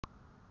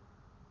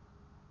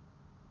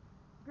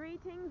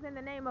Greetings in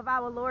the name of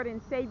our Lord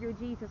and Savior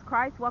Jesus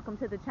Christ. Welcome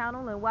to the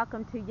channel and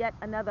welcome to yet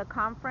another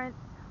conference.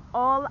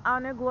 All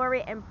honor,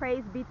 glory, and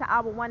praise be to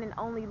our one and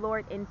only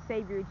Lord and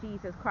Savior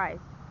Jesus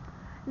Christ.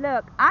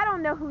 Look, I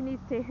don't know who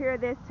needs to hear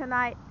this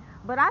tonight,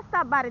 but I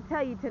stopped by to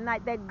tell you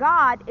tonight that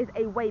God is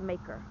a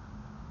waymaker.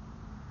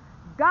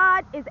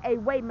 God is a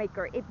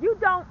waymaker. If you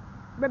don't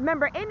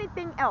remember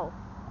anything else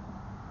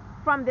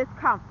from this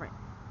conference,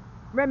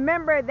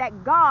 remember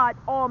that God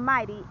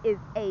Almighty is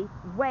a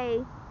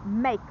way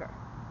maker.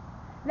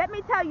 Let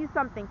me tell you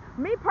something.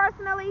 Me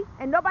personally,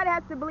 and nobody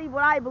has to believe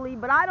what I believe,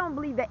 but I don't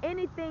believe that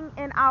anything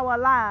in our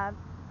lives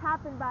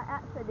happens by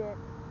accident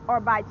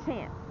or by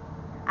chance.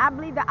 I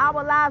believe that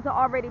our lives are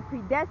already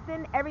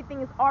predestined.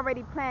 Everything is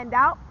already planned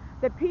out.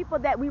 The people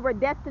that we were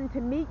destined to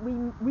meet,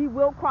 we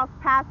will cross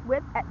paths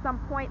with at some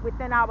point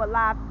within our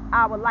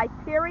life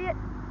period,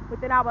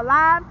 within our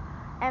lives.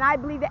 And I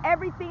believe that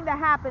everything that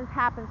happens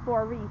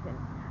for a reason.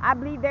 I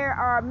believe there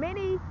are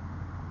many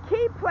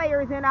key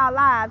players in our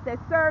lives that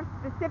serve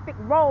specific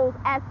roles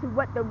as to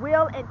what the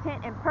will,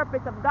 intent, and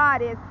purpose of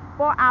God is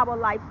for our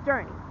life's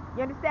journey.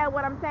 You understand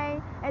what I'm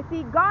saying? And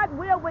see, God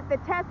will, with the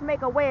test,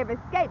 make a way of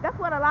escape. That's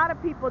what a lot of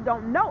people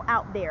don't know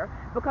out there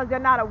because they're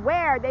not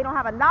aware. They don't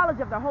have a knowledge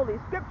of the Holy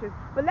Scriptures.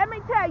 But let me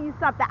tell you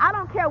something. I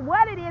don't care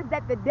what it is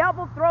that the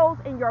devil throws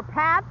in your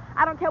path.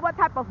 I don't care what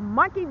type of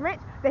monkey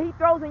wrench that he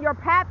throws in your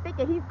path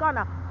thinking he's going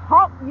to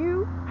halt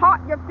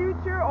your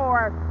future,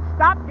 or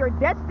stop your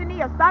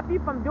destiny, or stop you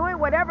from doing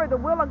whatever the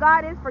will of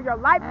God is for your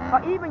life,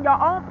 or even your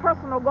own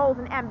personal goals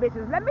and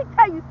ambitions. Let me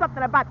tell you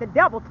something about the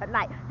devil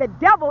tonight. The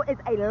devil is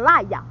a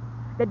liar.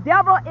 The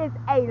devil is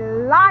a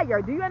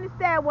liar. Do you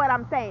understand what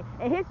I'm saying?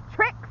 And his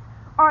tricks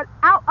are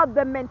out of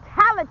the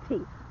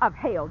mentality of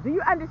hell. Do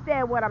you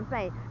understand what I'm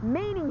saying?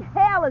 Meaning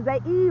hell is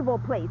an evil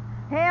place.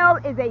 Hell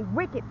is a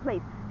wicked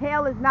place.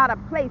 Hell is not a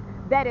place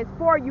that is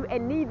for you,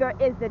 and neither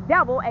is the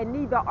devil, and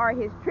neither are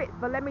his tricks.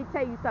 But let me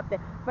tell you something.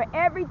 For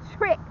every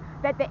trick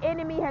that the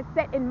enemy has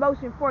set in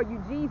motion for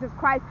you, Jesus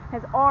Christ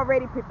has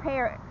already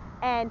prepared.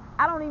 And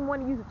I don't even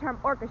want to use the term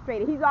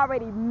orchestrated. He's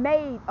already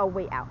made a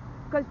way out.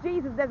 Because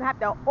Jesus doesn't have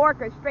to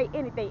orchestrate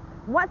anything.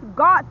 Once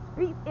God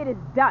speaks, it is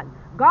done.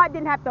 God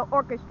didn't have to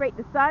orchestrate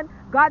the sun.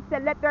 God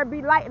said, let there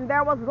be light, and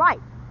there was light.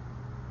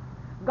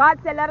 God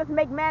said, let us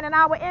make man in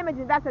our image,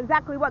 and that's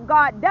exactly what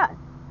God does,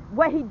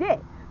 what he did.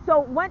 So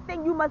one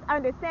thing you must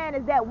understand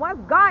is that once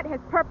God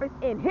has purposed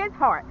in his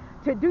heart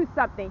to do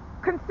something,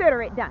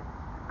 consider it done.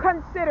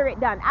 Consider it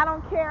done. I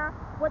don't care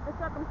what the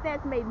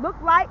circumstance may look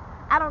like.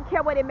 I don't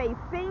care what it may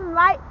seem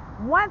like.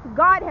 Once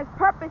God has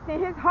purposed in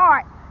his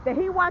heart that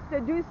he wants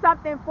to do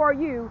something for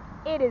you,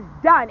 it is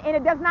done. And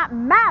it does not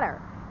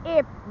matter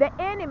if the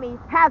enemy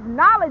has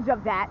knowledge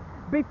of that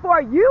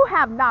before you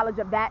have knowledge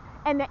of that,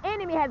 and the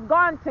enemy has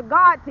gone to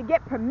God to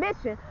get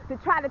permission to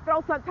try to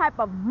throw some type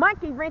of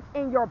monkey wrench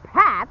in your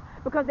path,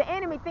 because the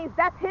enemy thinks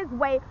that's his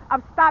way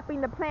of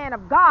stopping the plan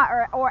of God,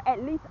 or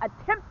at least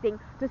attempting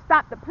to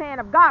stop the plan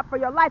of God for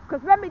your life.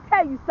 Because let me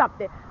tell you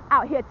something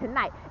out here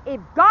tonight.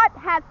 If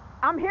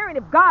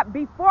God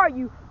be for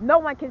you, no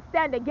one can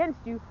stand against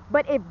you.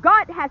 But if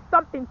God has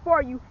something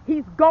for you,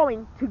 he's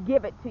going to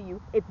give it to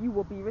you if you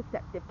will be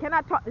receptive. Can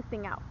I talk this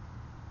thing out?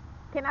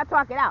 Can I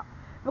talk it out?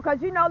 Because,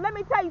 let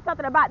me tell you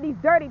something about these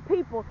dirty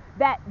people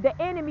that the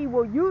enemy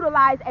will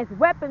utilize as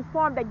weapons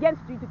formed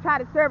against you to try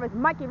to serve as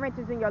monkey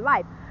wrenches in your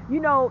life.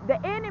 The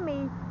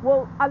enemy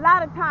will, a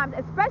lot of times,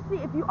 especially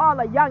if you all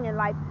are young in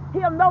life,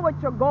 he'll know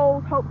what your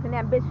goals, hopes, and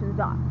ambitions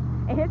are.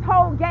 And his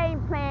whole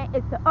game plan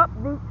is to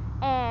uproot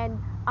and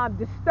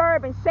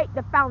disturb and shake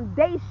the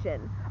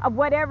foundation of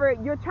whatever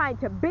you're trying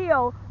to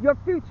build your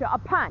future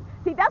upon.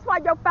 See, that's why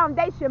your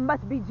foundation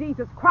must be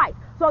Jesus Christ,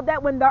 so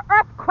that when the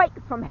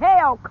earthquakes from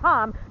hell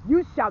come,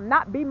 you shall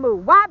not be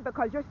moved. Why?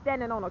 Because you're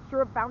standing on a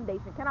sure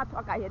foundation. Can I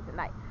talk out here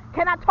tonight?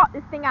 Can I talk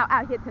this thing out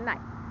here tonight?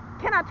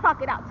 Can I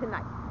talk it out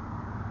tonight?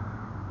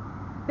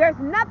 There's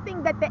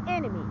nothing that the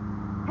enemy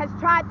has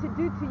tried to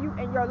do to you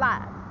in your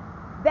lives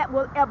that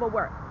will ever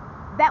work,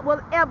 that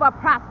will ever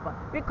prosper,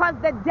 because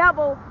the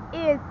devil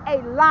is a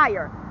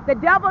liar. The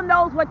devil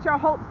knows what your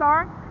hopes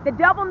are. The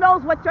devil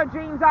knows what your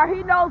dreams are.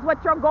 He knows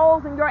what your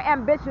goals and your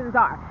ambitions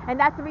are. And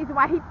that's the reason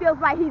why he feels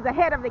like he's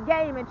ahead of the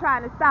game and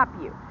trying to stop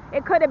you.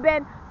 It could have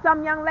been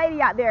some young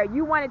lady out there.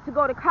 You wanted to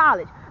go to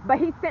college, but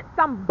he sent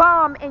some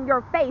bum in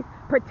your face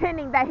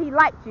pretending that he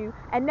liked you.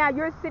 And now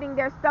you're sitting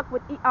there stuck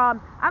with, I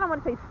don't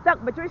want to say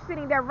stuck, but you're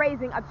sitting there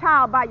raising a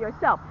child by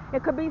yourself.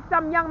 It could be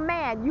some young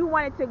man. You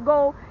wanted to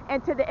go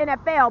into the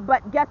NFL,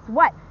 but guess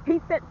what? He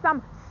sent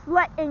some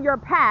slut in your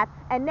path,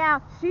 and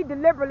now she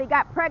deliberately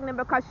got pregnant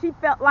because she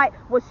felt like,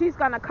 well, she's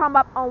going to come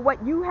up on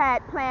what you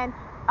had planned,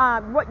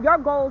 what your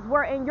goals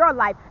were in your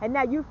life. And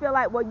now you feel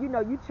like, well,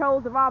 you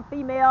chose the wrong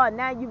female, and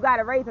now you've got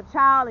to raise a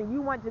child, and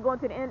you want to go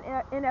into the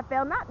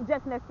NFL. Not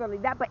just necessarily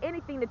that, but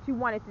anything that you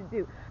wanted to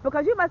do.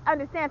 Because you must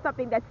understand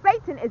something, that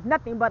Satan is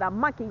nothing but a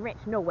monkey wrench,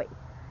 no way.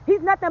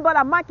 He's nothing but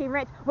a monkey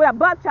wrench with a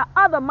bunch of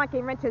other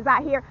monkey wrenches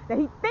out here that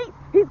he thinks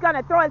He's going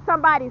to throw in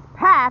somebody's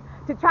path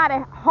to try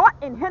to halt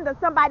and hinder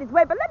somebody's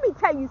way. But let me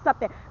tell you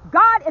something.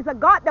 God is a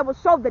God that will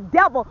show the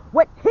devil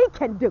what he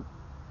can do.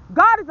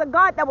 God is a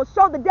God that will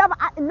show the devil,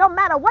 no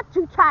matter what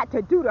you tried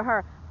to do to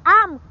her,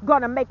 I'm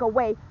going to make a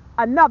way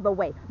another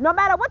way. No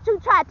matter what you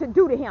tried to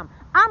do to him,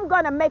 I'm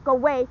going to make a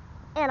way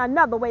in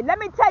another way. Let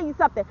me tell you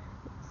something.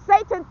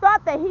 Satan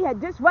thought that he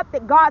had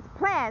disrupted God's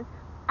plans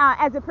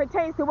as it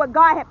pertains to what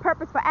God had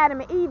purposed for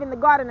Adam and Eve in the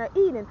Garden of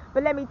Eden.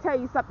 But let me tell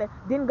you something.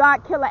 Didn't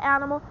God kill an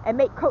animal and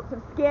make coats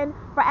of skin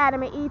for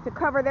Adam and Eve to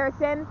cover their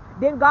sins?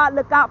 Didn't God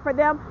look out for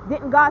them?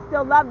 Didn't God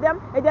still love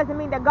them? It doesn't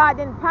mean that God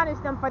didn't punish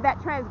them for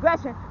that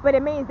transgression, but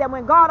it means that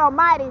when God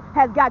Almighty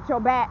has got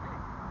your back,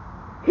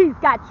 he's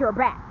got your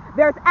back.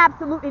 There's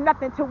absolutely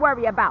nothing to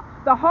worry about.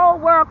 The whole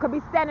world could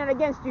be standing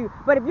against you,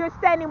 but if you're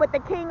standing with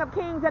the King of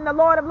Kings and the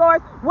Lord of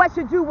Lords, what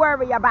should you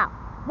worry about?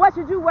 What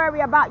should you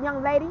worry about,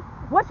 young lady?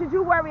 What should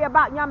you worry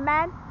about, young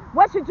man?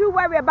 What should you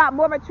worry about,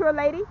 more mature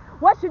lady?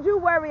 What should you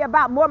worry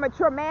about, more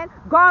mature man?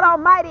 God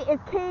Almighty is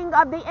King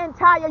of the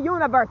entire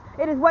universe.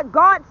 It is what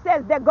God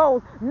says that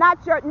goes,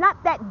 not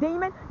that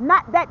demon,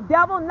 not that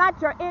devil, not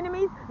your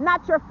enemies,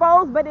 not your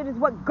foes, but it is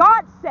what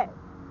God says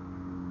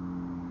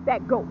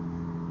that goes.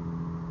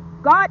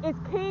 God is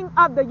King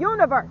of the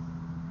universe.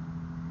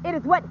 It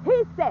is what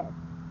he says.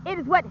 It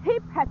is what he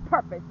has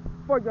purposed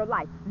for your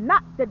life,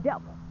 not the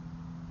devil.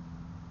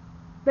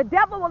 The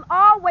devil will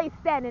always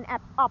stand in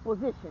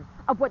opposition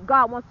of what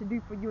God wants to do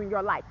for you in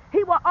your life.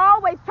 He will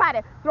always try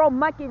to throw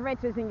monkey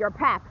wrenches in your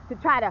path to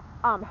try to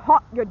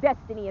halt your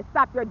destiny and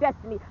stop your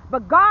destiny.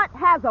 But God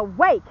has a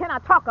way, can I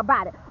talk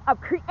about it, of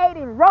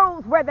creating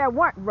roads where there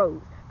weren't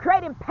roads,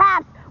 creating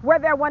paths where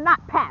there were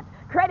not paths,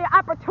 creating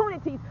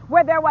opportunities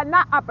where there were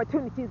not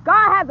opportunities.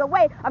 God has a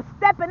way of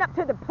stepping up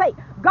to the plate.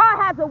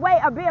 God has a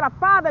way of being a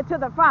father to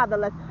the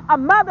fatherless, a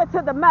mother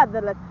to the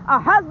motherless, a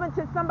husband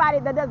to somebody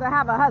that doesn't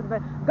have a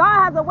husband.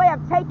 God has a way of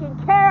taking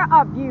care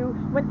of you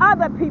when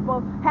other people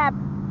have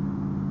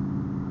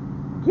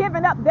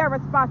given up their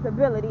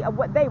responsibility of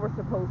what they were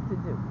supposed to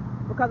do.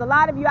 Because a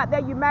lot of you out there,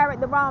 you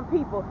married the wrong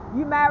people.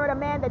 You married a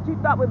man that you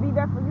thought would be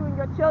there for you and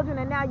your children,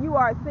 and now you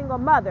are a single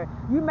mother.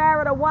 You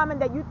married a woman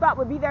that you thought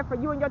would be there for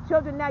you and your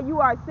children, now you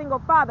are a single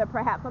father,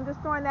 perhaps. I'm just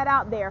throwing that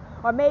out there.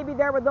 Or maybe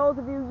there were those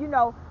of you,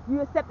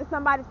 you accepted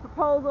somebody's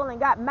proposal and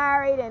got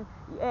married, and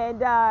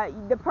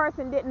the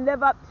person didn't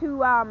live up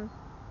to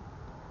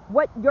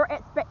what your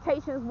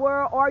expectations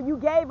were, or you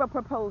gave a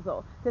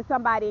proposal to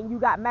somebody and you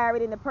got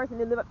married and the person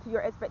didn't live up to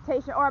your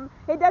expectation. Or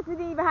it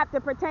doesn't even have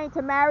to pertain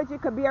to marriage.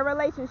 It could be a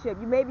relationship.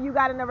 Maybe you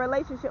got in a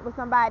relationship with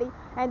somebody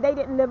and they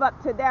didn't live up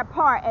to their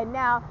part, and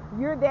now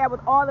you're there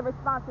with all the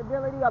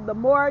responsibility of the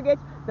mortgage,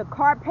 the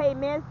car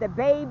payments, the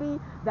baby,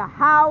 the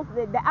house,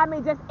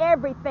 just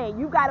everything.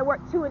 You got to work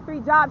 2 and 3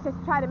 jobs just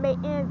to try to make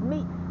ends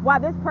meet, while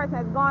this person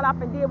has gone off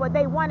and did what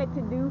they wanted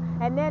to do.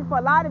 And then for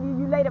a lot of you,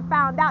 you later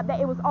found out that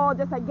it was all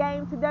just a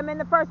game to them in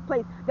the first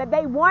place, that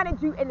they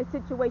wanted you in the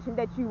situation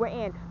that you were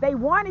in. They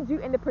wanted you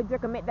in the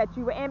predicament that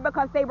you were in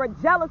because they were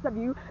jealous of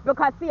you.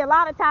 Because see, a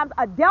lot of times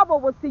a devil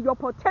will see your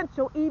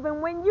potential even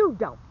when you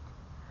don't.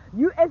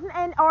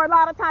 Or a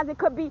lot of times it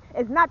could be,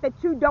 it's not that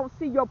you don't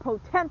see your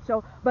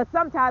potential, but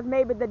sometimes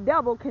maybe the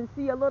devil can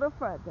see a little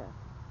further.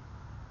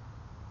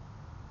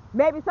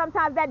 Maybe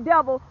sometimes that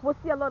devil will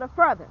see a little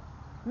further.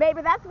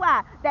 Maybe that's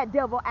why that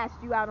devil asked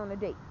you out on a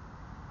date.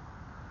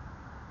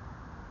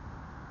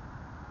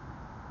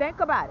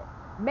 Think about it.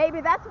 Maybe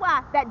that's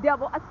why that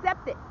devil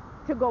accepted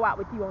to go out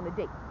with you on a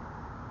date,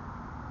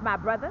 my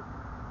brother.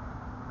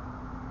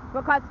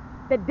 Because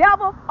the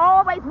devil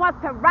always wants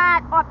to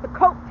ride off the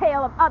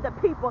coattail of other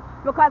people,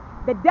 because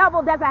the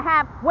devil doesn't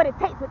have what it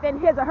takes within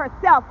his or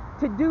herself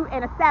to do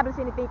and establish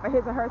anything for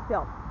his or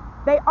herself.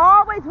 They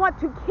always want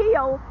to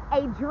kill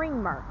a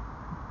dreamer.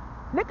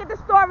 Look at the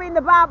story in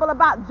the Bible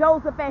about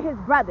Joseph and his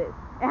brothers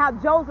and how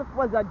Joseph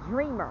was a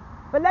dreamer.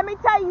 But let me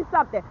tell you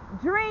something.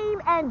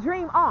 Dream and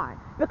dream on.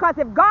 Because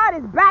if God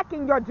is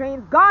backing your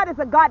dreams, God is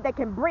a God that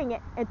can bring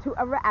it into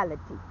a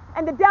reality.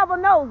 And the devil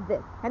knows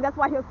this. And that's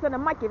why he'll send a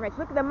monkey wrench.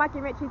 Look at the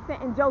monkey wrench he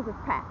sent in Joseph's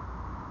path.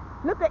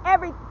 Look at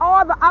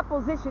all the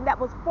opposition that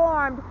was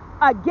formed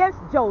against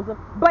Joseph,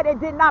 but it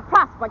did not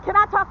prosper. Can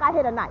I talk out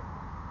here tonight?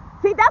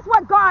 See, that's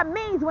what God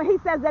means when he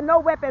says that no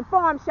weapon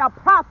formed shall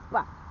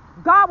prosper.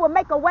 God will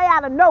make a way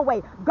out of no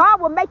way.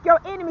 God will make your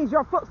enemies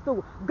your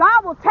footstool.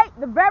 God will take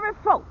the very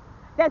folks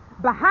that's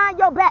behind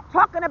your back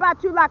talking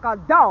about you like a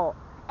dog,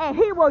 and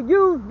he will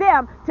use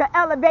them to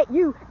elevate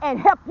you and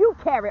help you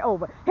carry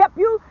over.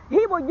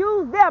 He will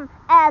use them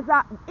as,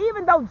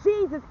 even though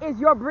Jesus is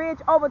your bridge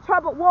over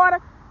troubled water,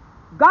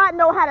 God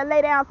knows how to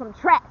lay down some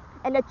tracks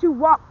and that you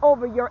walk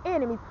over your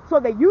enemies so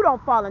that you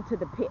don't fall into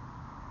the pit.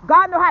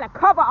 God knows how to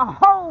cover a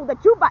hole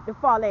that you about to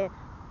fall in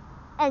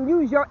and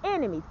use your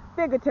enemies,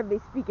 figuratively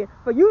speaking,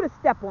 for you to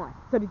step on,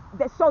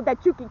 so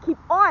that you can keep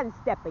on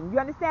stepping. You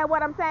understand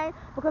what I'm saying?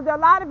 Because there are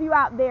a lot of you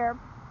out there,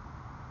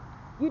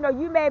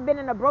 you may have been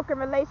in a broken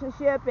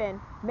relationship, and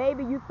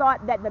maybe you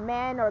thought that the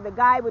man or the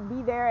guy would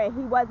be there and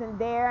he wasn't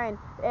there,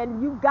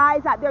 and you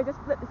guys out there, just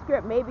flip the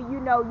script. Maybe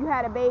you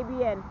had a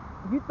baby and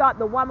You thought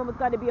the woman was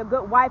going to be a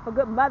good wife, a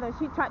good mother, and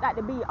she turned out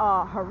to be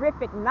a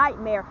horrific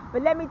nightmare.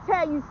 But let me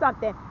tell you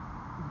something.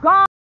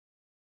 God